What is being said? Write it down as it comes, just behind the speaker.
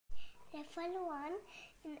Level 1,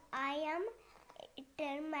 and I am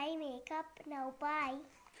done my makeup now. Bye.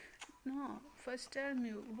 No, first tell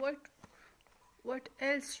me what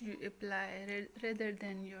else you apply rather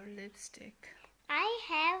than your lipstick. I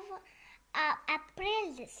have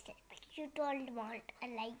April lipstick. You don't want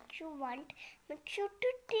like you want. Make sure to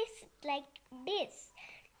taste like this.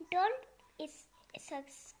 Don't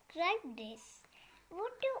subscribe this.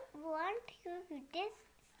 What do you want you this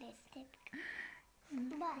lipstick?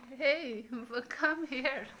 Bye. Hey, come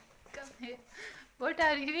here. Come here. What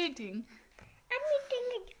are you eating? I'm eating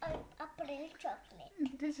April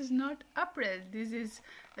chocolate. This is not April. This is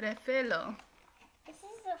Raffaello. This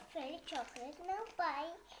is a fairy chocolate. Now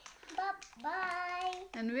bye. Bye.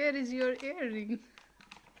 And where is your earring?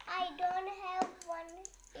 I don't have one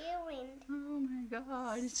earring. Oh my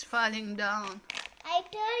God, it's falling down. I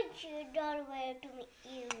told you don't wear to me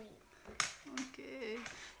earring. Okay,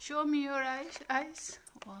 show me your eyes.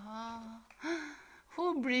 Wow.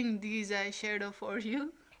 Who bring these eyeshadow for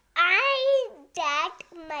you? That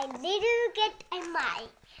my little get and my.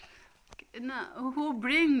 No, who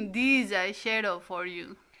bring these eyeshadow for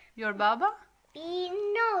you? Your Baba?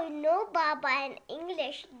 No, Baba in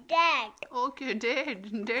English, Dad. Okay,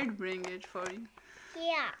 Dad bring it for you.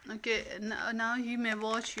 Yeah. Okay, now he may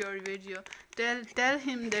watch your video. Tell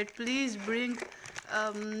him that please bring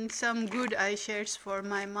some good eyeshades for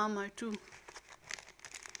my mama too.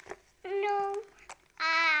 No,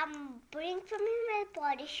 bring from him nail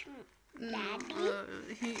polish,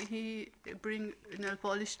 Daddy. He bring nail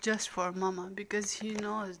polish just for mama because he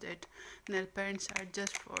knows that nail paints are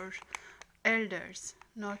just for elders,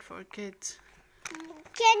 not for kids.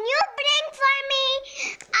 Can you bring for me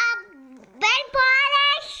nail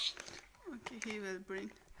polish? Okay, he will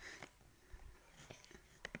bring.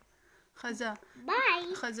 Khaza.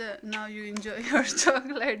 Bye. Khaza, now you enjoy your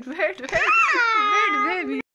chocolate. Wait, baby.